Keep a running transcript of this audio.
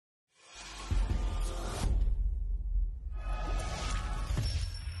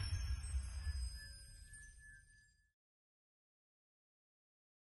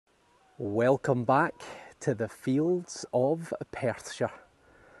Welcome back to the fields of Perthshire.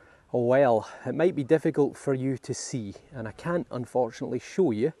 Well, it might be difficult for you to see, and I can't unfortunately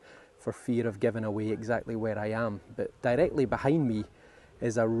show you for fear of giving away exactly where I am, but directly behind me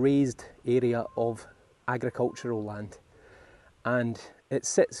is a raised area of agricultural land, and it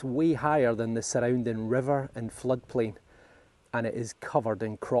sits way higher than the surrounding river and floodplain, and it is covered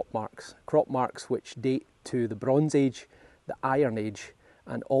in crop marks which date to the Bronze Age, the Iron Age,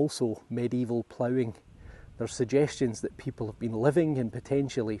 and also medieval ploughing. There's suggestions that people have been living and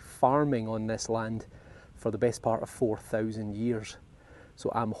potentially farming on this land for the best part of 4,000 years.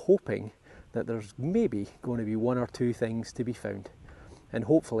 So I'm hoping that there's maybe going to be one or two things to be found, and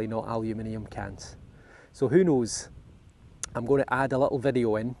hopefully not aluminium cans. So who knows? I'm going to add a little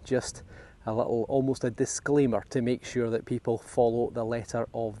video in, just a little, almost a disclaimer to make sure that people follow the letter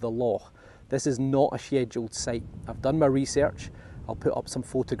of the law. This is not a scheduled site. I've done my research. I'll put up some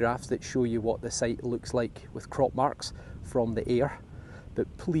photographs that show you what the site looks like with crop marks from the air.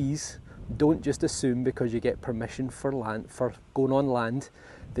 But please don't just assume because you get permission for going on land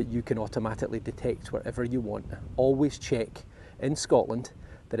that you can automatically detect wherever you want. Always check in Scotland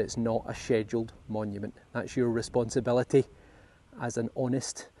that it's not a scheduled monument. That's your responsibility as an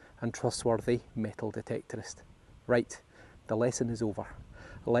honest and trustworthy metal detectorist. Right, the lesson is over.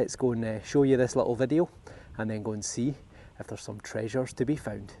 Let's go and show you this little video and then go and see if there's some treasures to be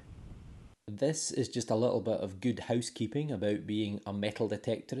found. This is just a little bit of good housekeeping about being a metal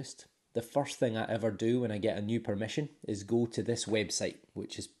detectorist. The first thing I ever do when I get a new permission is go to this website,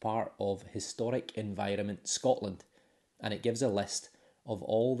 which is part of Historic Environment Scotland, and it gives a list of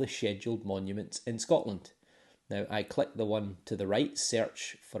all the scheduled monuments in Scotland. Now I click the one to the right,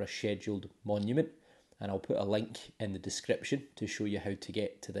 search for a scheduled monument, and I'll put a link in the description to show you how to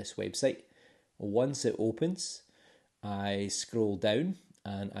get to this website. Once it opens, I scroll down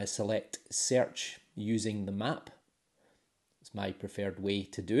and I select search using the map. It's my preferred way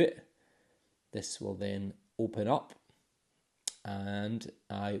to do it. This will then open up and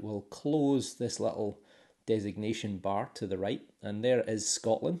I will close this little designation bar to the right, and there is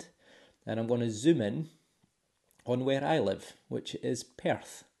Scotland, and I'm going to zoom in on where I live, which is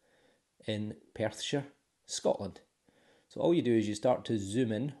Perth in Perthshire, Scotland. So all you do is you start to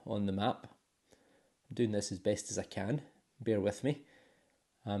zoom in on the map. I'm doing this as best as I can, bear with me,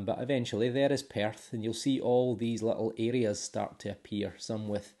 but eventually there is Perth, and you'll see all these little areas start to appear, some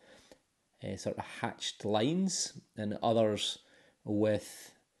with sort of hatched lines and others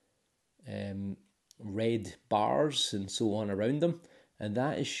with red bars and so on around them, and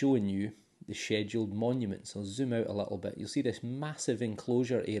that is showing you the scheduled monuments. I'll zoom out a little bit. You'll see this massive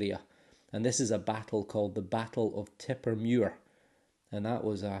enclosure area, and this is a battle called the Battle of Tippermuir. And that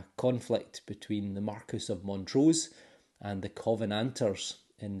was a conflict between the Marquess of Montrose and the Covenanters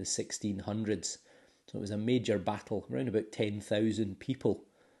in the 1600s. So it was a major battle, around about 10,000 people.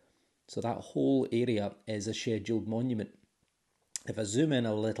 So that whole area is a scheduled monument. If I zoom in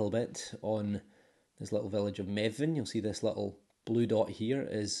a little bit on this little village of Medvin, you'll see this little blue dot here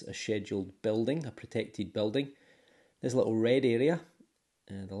is a scheduled building, a protected building. This little red area,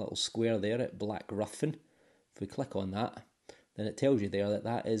 the little square there at Black Ruthven, if we click on that, then it tells you there that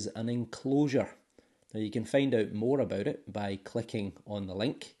that is an enclosure. Now you can find out more about it by clicking on the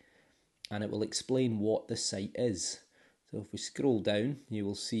link, and it will explain what the site is. So if we scroll down, you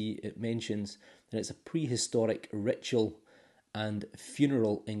will see it mentions that it's a prehistoric ritual and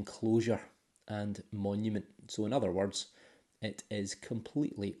funeral enclosure and monument. So in other words, it is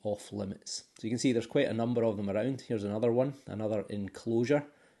completely off limits. So you can see there's quite a number of them around. Here's another one, another enclosure.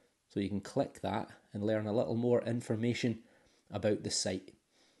 So you can click that and learn a little more information about the site.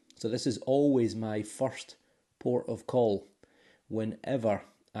 So this is always my first port of call whenever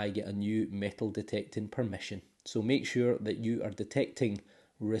I get a new metal detecting permission. So make sure that you are detecting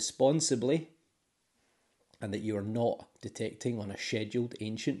responsibly and that you are not detecting on a scheduled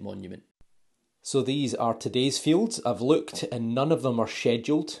ancient monument. So these are today's fields. I've looked and none of them are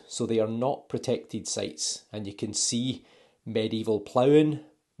scheduled, so they are not protected sites. And you can see medieval ploughing,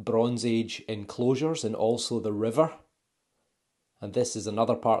 Bronze Age enclosures, and also the river. And this is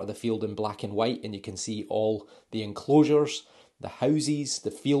another part of the field in black and white, and you can see all the enclosures, the houses, the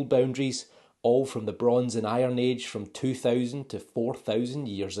field boundaries, all from the Bronze and Iron Age from 2,000 to 4,000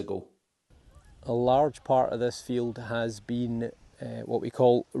 years ago. A large part of this field has been what we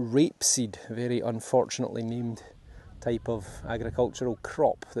call rapeseed, a very unfortunately named type of agricultural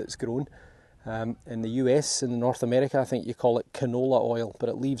crop that's grown. In the US and North America, I think you call it canola oil, but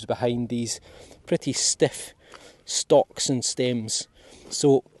it leaves behind these pretty stiff stalks and stems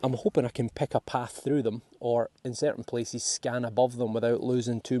So I'm hoping I can pick a path through them, or in certain places scan above them without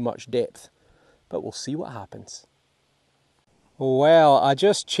losing too much depth. But we'll see what happens. Well, I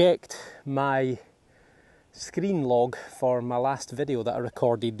just checked my screen log for my last video that I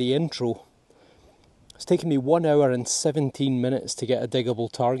recorded, the intro. It's taken me 1 hour and 17 minutes to get a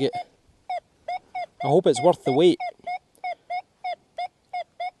diggable target. I hope it's worth the wait.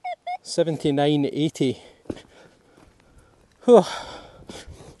 79.80.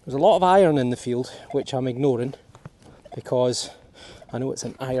 There's a lot of iron in the field, which I'm ignoring because I know it's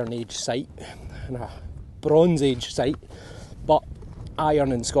an Iron Age site and a Bronze Age site, but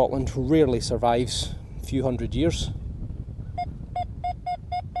iron in Scotland rarely survives a few hundred years.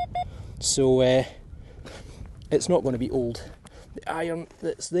 So it's not going to be old. The iron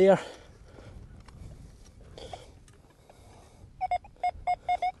that's there,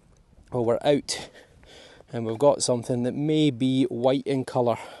 well, we're out and we've got something that may be white in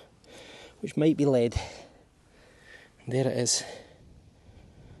colour, which might be lead. There it is,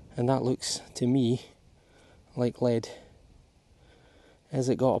 and that looks to me like lead. Has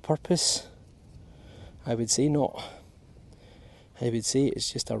it got a purpose? I would say not. I would say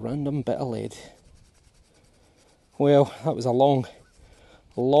it's just a random bit of lead. Well, that was a long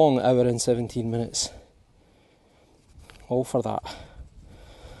hour and 17 minutes. All for that.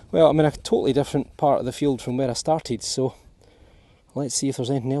 Well, I'm in a totally different part of the field from where I started, so let's see if there's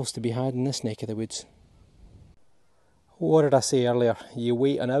anything else to be had in this neck of the woods. What did I say earlier? You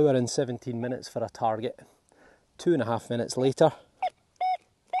wait 1 hour and 17 minutes for a target. 2.5 minutes later,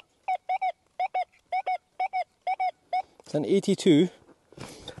 it's an 82,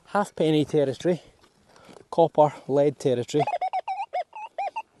 halfpenny territory, copper lead territory.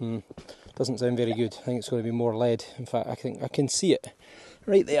 Doesn't sound very good. I think it's going to be more lead. In fact, I think I can see it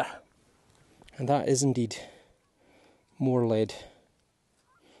right there, and that is indeed more lead.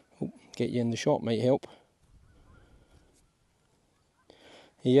 Oh, get you in the shot might help.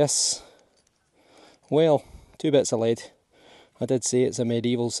 Yes, well, 2 bits of lead. I did say it's a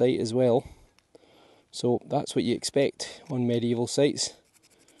medieval site as well, so that's what you expect on medieval sites.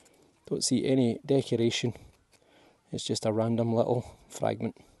 Don't see any decoration, it's just a random little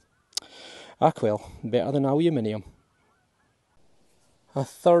fragment. Ah well, better than aluminium. A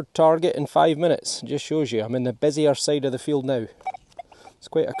third target in 5 minutes, just shows you I'm in the busier side of the field now. It's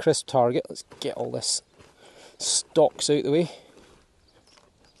quite a crisp target. Let's get all this stalks out the way.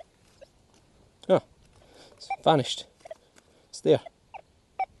 Oh, it's vanished. It's there.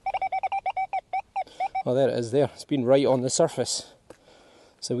 Oh, there it is there. It's been right on the surface.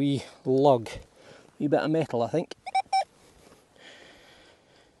 It's a wee lug. Wee bit of metal, I think.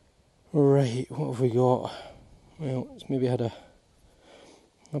 Right, what have we got? Well, it's maybe had a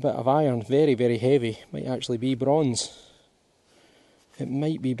bit of iron. Very, very heavy. Might actually be bronze. It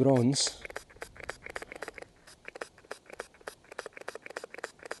might be bronze.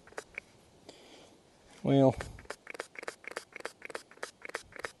 Well,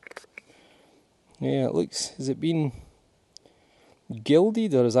 yeah, it looks, has it been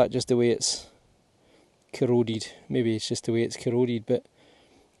gilded, or is that just the way it's corroded? Maybe it's just the way it's corroded, but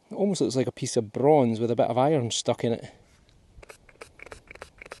it almost looks like a piece of bronze with a bit of iron stuck in it.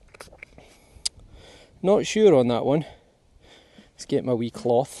 Not sure on that one. Let's get my wee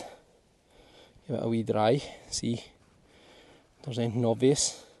cloth, give it a wee dry, see if there's anything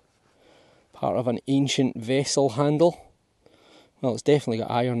obvious. Part of an ancient vessel handle. Well, it's definitely got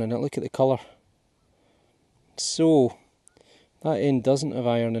iron in it, look at the colour. So, that end doesn't have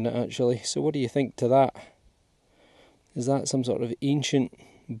iron in it actually, so what do you think to that? Is that some sort of ancient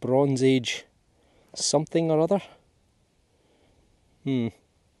Bronze Age something or other?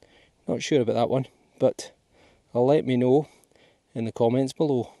 Not sure about that one, but let me know in the comments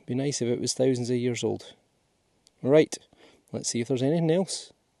below. Be nice if it was thousands of years old. Right, let's see if there's anything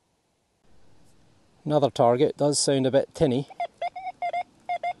else. Another target, does sound a bit tinny.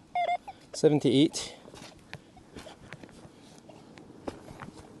 78.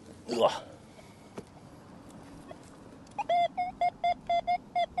 Ugh.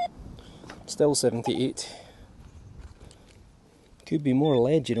 Still 78. Could be more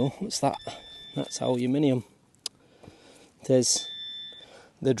lead, you know. What's that? That's aluminium. It is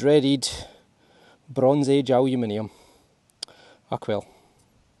the dreaded Bronze Age aluminium. Ah well.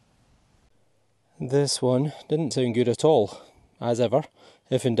 This one didn't sound good at all. As ever,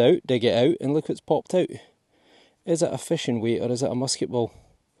 if in doubt, dig it out and look what's popped out. Is it a fishing weight or is it a musket ball?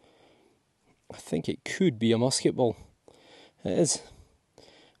 I think it could be a musket ball. It is.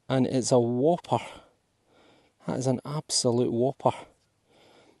 And it's a whopper. That is an absolute whopper.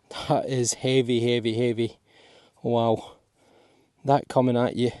 That is heavy, heavy, heavy. Wow. that coming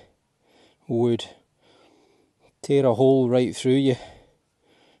at you would tear a hole right through you.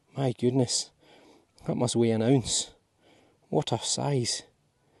 My goodness, that must weigh an ounce. What a size.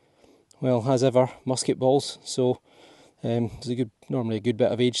 Well, as ever, musket balls, so there's normally a good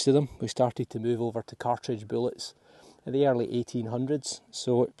bit of age to them. We started to move over to cartridge bullets in the early 1800s,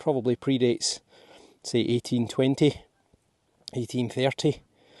 so it probably predates, say, 1820, 1830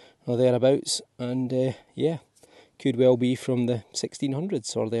 or thereabouts, and yeah, could well be from the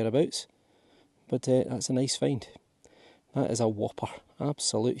 1600s or thereabouts, but that's a nice find. That is a whopper,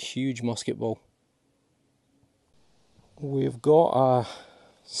 absolute huge musket ball. We've got a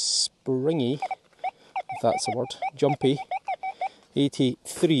springy, if that's a word, jumpy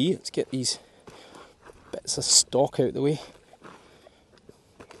 83. Let's get these bits of stock out the way.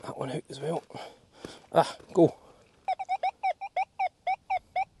 That one out as well. Ah, go.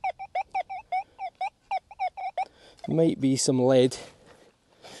 Might be some lead,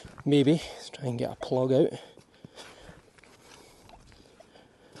 maybe. Let's try and get a plug out.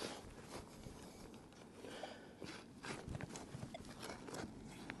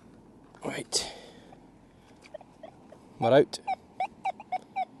 Right, we're out.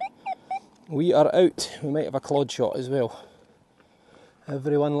 We are out. We might have a clod shot as well.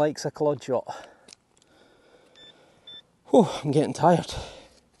 Everyone likes a clod shot. Oh, I'm getting tired.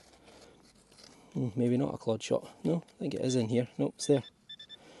 Maybe not a clod shot. No, I think it is in here. No, it's there.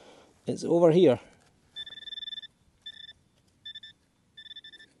 It's over here.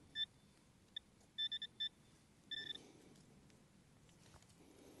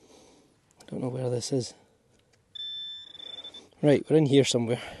 I don't know where this is. Right, we're in here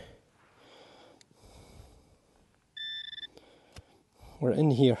somewhere. We're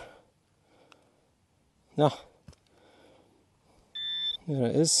in here. Ah, there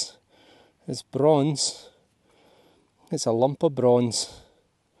it is. It's bronze. It's a lump of bronze.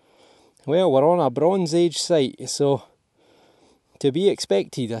 Well, we're on a Bronze Age site, so to be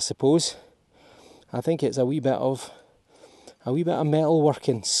expected, I suppose. I think it's a wee bit of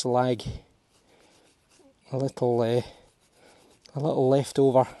metalworking slag. A little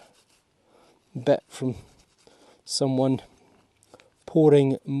leftover bit from someone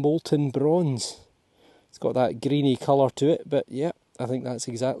pouring molten bronze. It's got that greeny colour to it, but yeah, I think that's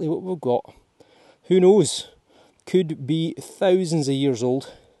exactly what we've got. Who knows? Could be thousands of years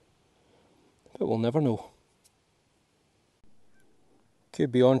old, but we'll never know.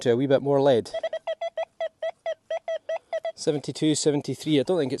 Could be on to a wee bit more lead. 72, 73, I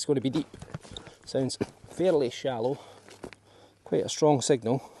don't think it's going to be deep. Sounds fairly shallow. Quite a strong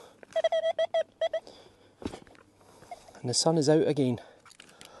signal. And the sun is out again.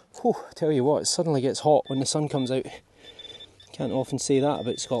 Whew, I tell you what, it suddenly gets hot when the sun comes out. Can't often say that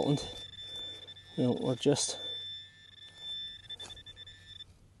about Scotland. Well, we're just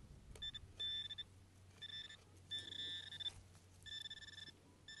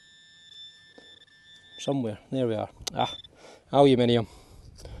somewhere. There we are. Ah, aluminium.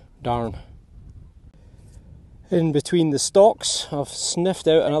 Darn. In between the stalks, I've sniffed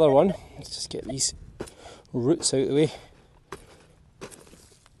out another one. Let's just get these roots out of the way.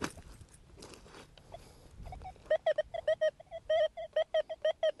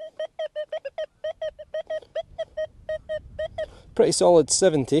 Pretty solid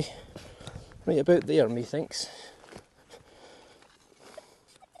 70. Right about there, methinks.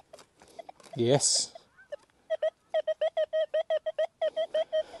 Yes.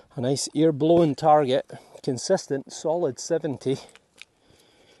 A nice ear-blowing target. Consistent, solid 70.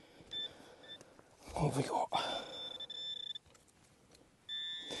 What have we got?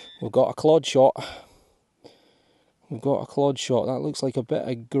 We've got a clod shot. We've got a clod shot. That looks like a bit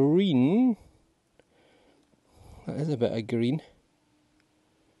of green. That is a bit of green.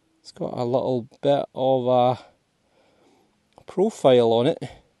 It's got a little bit of a profile on it.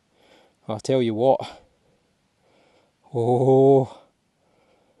 I'll tell you what. Oh,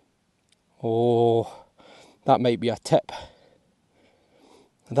 that might be a tip.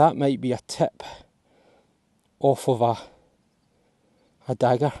 That might be a tip off of a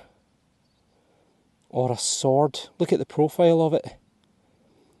dagger or a sword. Look at the profile of it.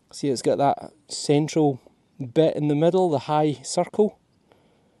 See, it's got that central bit in the middle, the high circle.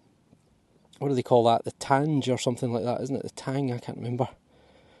 What do they call that? The tange or something like that, isn't it? The tang, I can't remember.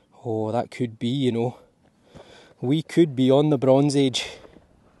 Oh, that could be, you know. We could be on the Bronze Age.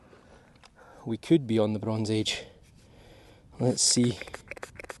 We could be on the Bronze Age. Let's see.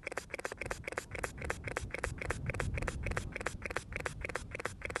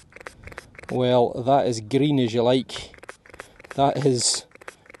 Well, that is green as you like. That is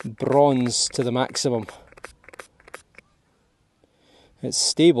bronze to the maximum. It's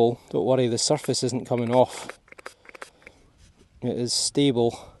stable, don't worry, the surface isn't coming off. It is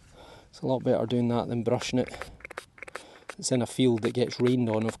stable. It's a lot better doing that than brushing it. It's in a field that gets rained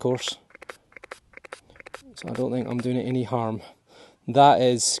on, of course. So I don't think I'm doing it any harm.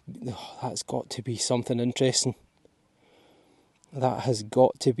 That's got to be something interesting. That has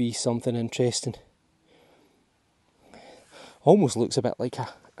got to be something interesting. Almost looks a bit like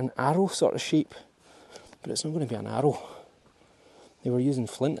an arrow sort of shape, but it's not going to be an arrow. They were using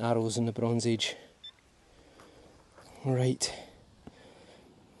flint arrows in the Bronze Age. Right,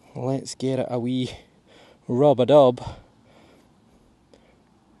 let's get it a wee rub-a-dub.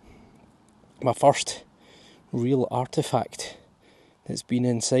 My first real artefact that's been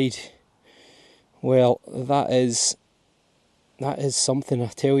inside. Well, that is something, I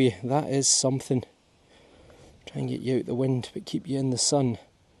tell you, that is something. Try and get you out the wind, but keep you in the sun.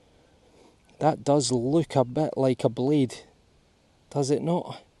 That does look a bit like a blade, does it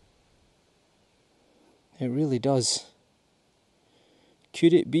not? It really does.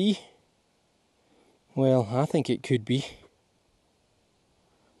 Could it be? Well, I think it could be.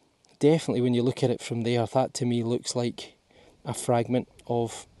 Definitely when you look at it from there, that to me looks like a fragment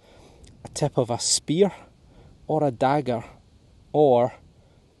of a tip of a spear or a dagger or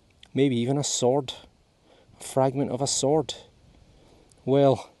maybe even a sword. A fragment of a sword.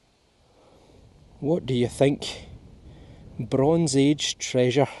 Well, what do you think? Bronze Age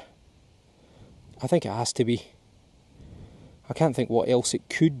treasure. I think it has to be. I can't think what else it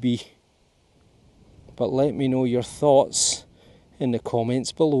could be. But let me know your thoughts in the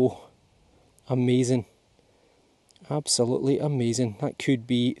comments below. Amazing. Absolutely amazing. That could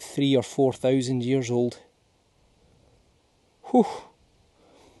be 3,000 or 4,000 years old. Whew.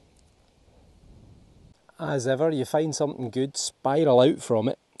 As ever, you find something good, spiral out from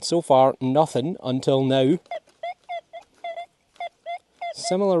it. So far, nothing until now.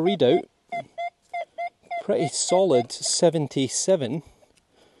 Similar readout. Pretty solid 77.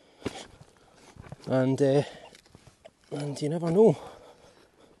 And you never know.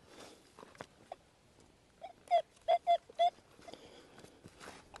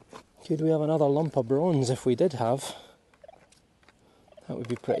 Could we have another lump of bronze if we did have? That would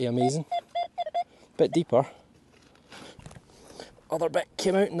be pretty amazing. Bit deeper. Other bit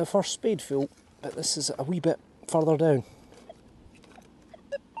came out in the first spadeful, but this is a wee bit further down.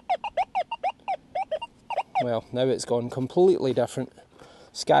 Well, now it's gone completely different.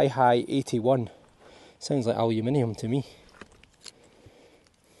 Sky high 81. Sounds like aluminium to me.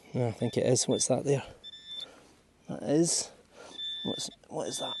 No, I think it is. What's that there? That is. What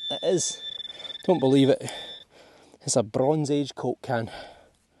is that? It is. Don't believe it. It's a Bronze Age Coke can.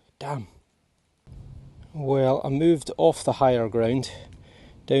 Damn. Well, I moved off the higher ground,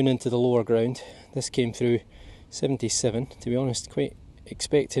 down into the lower ground. This came through 77, to be honest, quite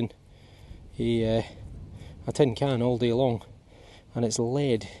expecting a tin can all day long. And it's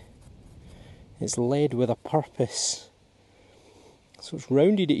lead. It's lead with a purpose. So it's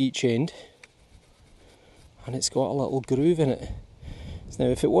rounded at each end, and it's got a little groove in it. Now,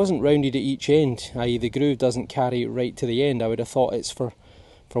 if it wasn't rounded at each end, i.e. the groove doesn't carry right to the end, I would have thought it's for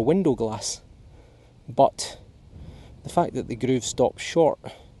window glass. But the fact that the groove stops short,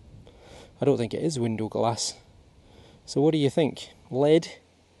 I don't think it is window glass. So what do you think? Lead?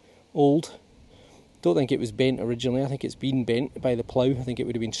 Old? Don't think it was bent originally. I think it's been bent by the plough. I think it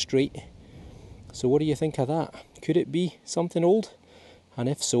would have been straight. So what do you think of that? Could it be something old? And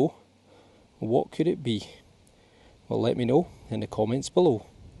if so, what could it be? Well, let me know in the comments below.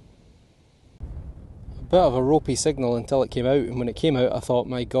 A bit of a ropey signal until it came out, and when it came out I thought,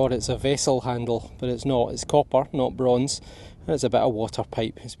 my god, it's a vessel handle, but it's not. It's copper, not bronze, and it's a bit of water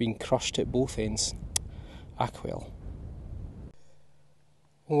pipe. It's been crushed at both ends. Ackwell.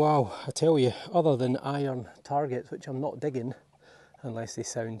 Wow, I tell you, other than iron targets, which I'm not digging, unless they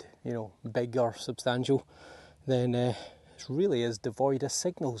sound, you know, big or substantial, then it really is devoid of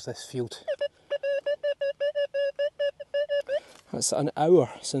signals, this field. It's an hour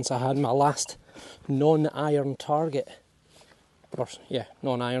since I had my last non-iron target. Or, yeah,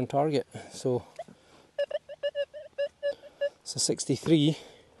 non-iron target. So it's a 63,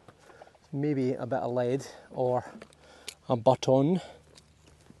 maybe a bit of lead or a button.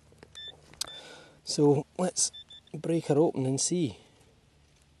 So let's break her open and see.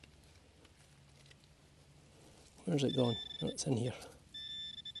 Where's it gone? Oh, it's in here.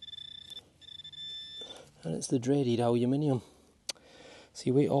 And it's the dreaded aluminium. So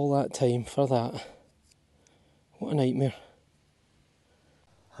you wait all that time for that. What a nightmare.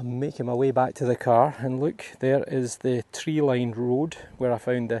 I'm making my way back to the car, and look, there is the tree-lined road where I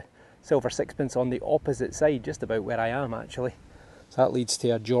found the silver sixpence on the opposite side, just about where I am actually. So that leads to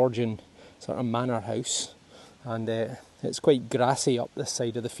a Georgian sort of manor house, and it's quite grassy up this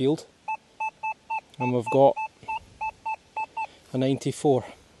side of the field. And we've got a 94.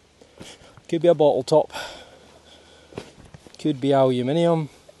 Could be a bottle top, could be aluminium,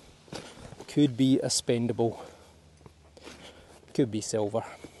 could be a spendable, could be silver.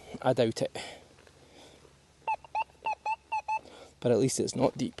 I doubt it. But at least it's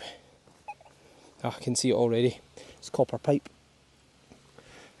not deep. I can see it already. It's copper pipe.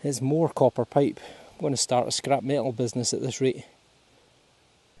 It's more copper pipe. I'm going to start a scrap metal business at this rate.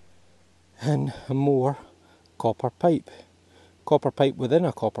 And more copper pipe. Copper pipe within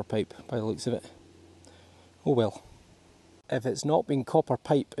a copper pipe, by the looks of it. Oh well. If it's not been copper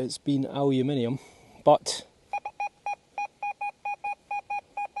pipe, it's been aluminium. But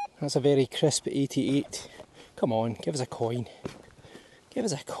that's a very crisp 88. Come on, give us a coin. Give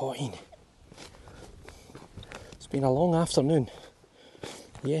us a coin. It's been a long afternoon.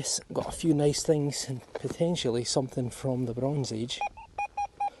 Yes, got a few nice things and potentially something from the Bronze Age.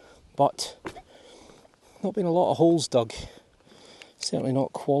 But not been a lot of holes dug. Certainly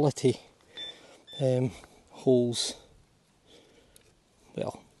not quality holes.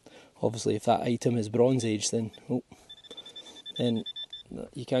 Well, obviously if that item is Bronze Age, then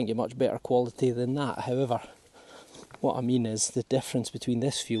you can't get much better quality than that. However, what I mean is the difference between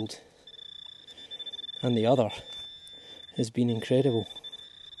this field and the other has been incredible.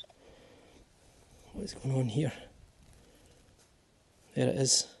 What's going on here? There it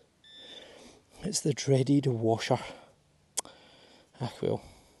is. It's the dreaded washer. Ah well.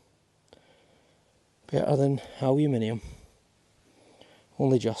 Better than aluminium.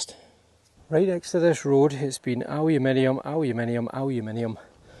 Only just. Right next to this road it's been aluminium, aluminium, aluminium.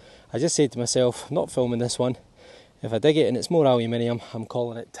 I just said to myself, I'm not filming this one. If I dig it and it's more aluminium, I'm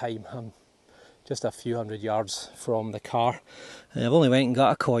calling it time. I'm just a few hundred yards from the car. And I've only went and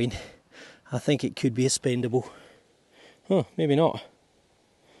got a coin. I think it could be a spendable. Huh, maybe not.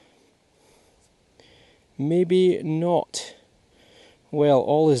 Maybe not. Well,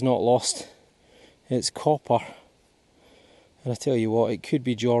 all is not lost. It's copper. And I tell you what, it could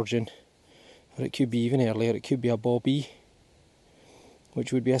be Georgian, or it could be even earlier. It could be a Bobby,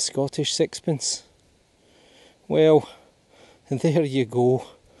 which would be a Scottish sixpence. Well, there you go.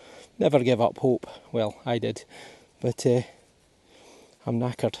 Never give up hope. Well, I did. But I'm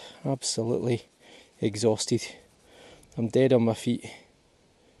knackered. Absolutely exhausted. I'm dead on my feet.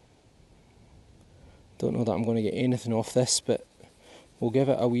 Don't know that I'm going to get anything off this, but we'll give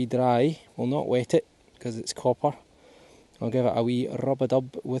it a wee dry. We'll not wet it, because it's copper. I'll give it a wee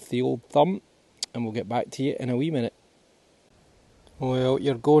rub-a-dub with the old thumb, and we'll get back to you in a wee minute. Well,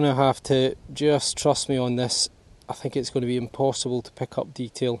 you're going to have to just trust me on this. I think it's going to be impossible to pick up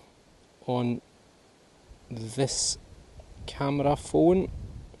detail on this camera phone,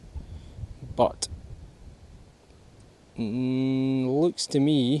 but looks to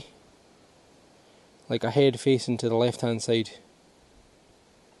me like a head facing to the left hand side,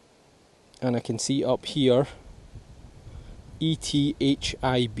 and I can see up here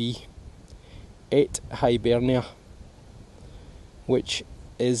ETHIB, Et Hibernia, which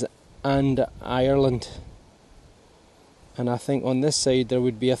is and Ireland. And I think on this side there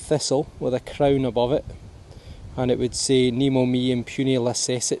would be a thistle with a crown above it, and it would say Nemo me impune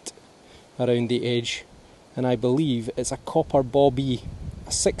lacessit around the edge. And I believe it's a copper Bobby,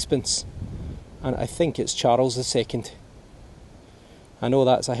 a sixpence, and I think it's Charles II. I know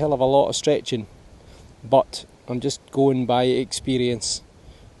that's a hell of a lot of stretching, but I'm just going by experience.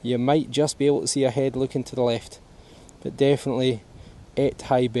 You might just be able to see a head looking to the left, but definitely Et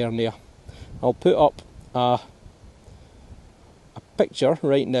Hibernia. I'll put up a picture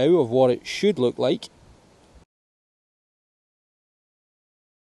right now of what it should look like.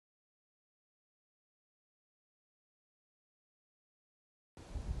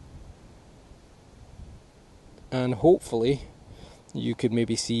 And hopefully you could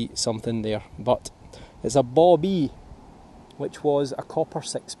maybe see something there. But it's a Bobby, which was a copper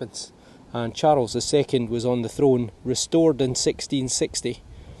sixpence, and Charles II was on the throne, restored in 1660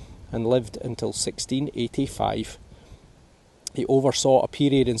 and lived until 1685. He oversaw a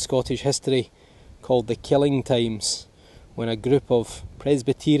period in Scottish history called the Killing Times, when a group of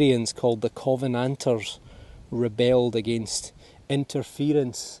Presbyterians called the Covenanters rebelled against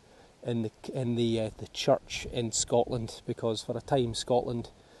interference in the church in Scotland, because for a time Scotland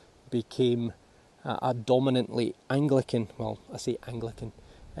became a dominantly Anglican, well, I say Anglican,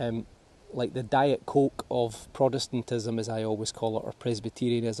 like the Diet Coke of Protestantism, as I always call it, or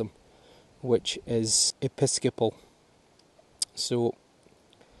Presbyterianism, which is Episcopal. So,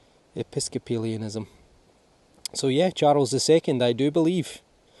 Episcopalianism. So yeah, Charles II, I do believe.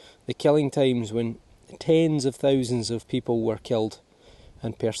 The killing times when tens of thousands of people were killed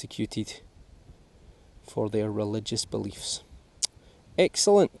and persecuted for their religious beliefs.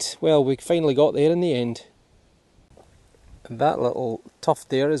 Excellent. Well, we finally got there in the end. That little tuft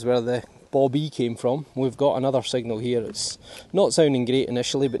there is where the Bobby came from. We've got another signal here. It's not sounding great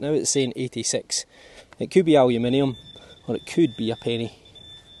initially, but now it's saying 86. It could be aluminium, or it could be a penny.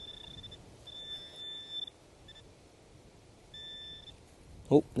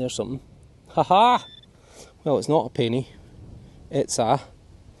 Oh, there's something. Haha! Well, it's not a penny. It's not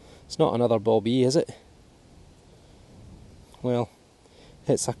another Bobby, is it? Well,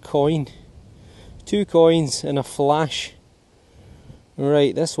 it's a coin. 2 coins in a flash.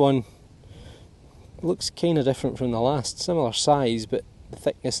 Right, this one looks kind of different from the last. Similar size, but the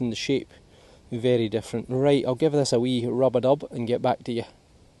thickness and the shape very different. Right, I'll give this a wee rub-a-dub and get back to you.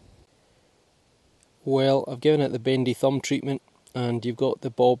 Well, I've given it the bendy thumb treatment, and you've got the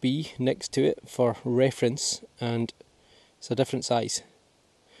Bobby next to it for reference, and it's a different size.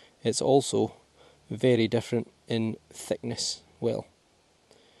 It's also very different in thickness, well,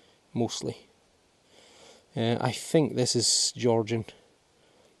 mostly. I think this is Georgian,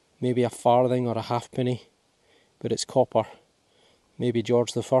 maybe a farthing or a halfpenny, but it's copper. Maybe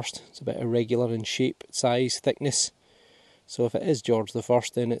George the First. It's a bit irregular in shape, size, thickness. So if it is George the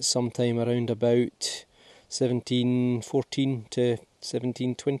First, then it's sometime around about 1714 to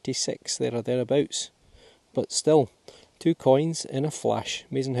 1726, there or thereabouts. But still, 2 coins in a flash.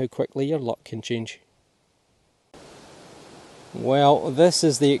 Amazing how quickly your luck can change. Well, this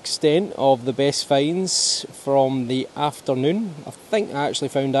is the extent of the best finds from the afternoon. I think I actually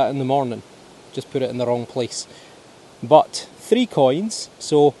found that in the morning. Just put it in the wrong place. But 3 coins,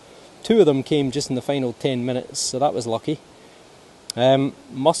 so 2 of them came just in the final 10 minutes, so that was lucky.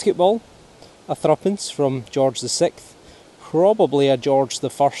 Musket ball, a threepence from George VI, probably a George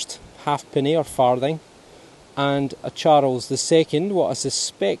I halfpenny or farthing, and a Charles II, what I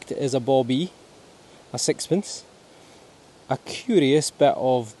suspect is a Bobby, a 6pence. A curious bit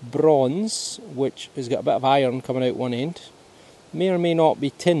of bronze, which has got a bit of iron coming out one end. May or may not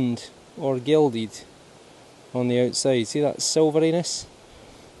be tinned or gilded on the outside. See that silveriness?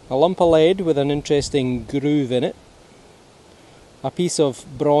 A lump of lead with an interesting groove in it. A piece of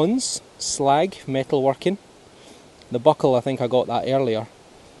bronze, slag, metalworking. The buckle, I think I got that earlier.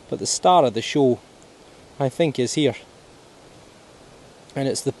 But the star of the show, I think, is here. And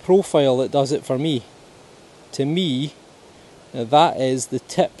it's the profile that does it for me. To me, that is the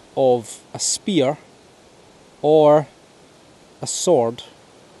tip of a spear, or a sword,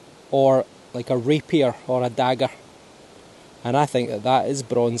 or like a rapier or a dagger. And I think that that is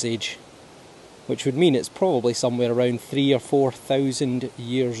Bronze Age, which would mean it's probably somewhere around 3,000 or 4,000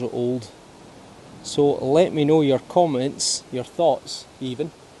 years old. So let me know your comments, your thoughts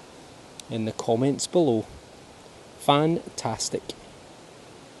even, in the comments below. Fantastic.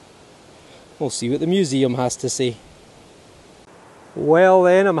 We'll see what the museum has to say. Well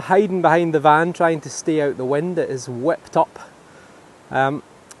then, I'm hiding behind the van trying to stay out the wind. It is whipped up. I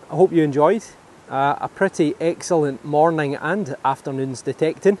hope you enjoyed. A pretty excellent morning and afternoon's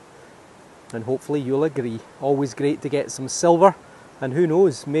detecting, and hopefully you'll agree. Always great to get some silver, and who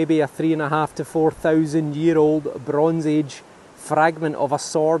knows, maybe a 3,500 to 4,000 year old Bronze Age fragment of a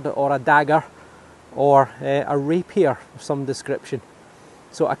sword or a dagger or a rapier of some description.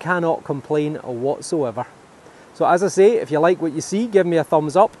 So I cannot complain whatsoever. So as I say, if you like what you see, give me a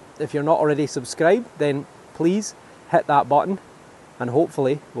thumbs up. If you're not already subscribed, then please hit that button, and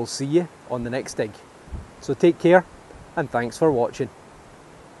hopefully we'll see you on the next dig. So take care, and thanks for watching.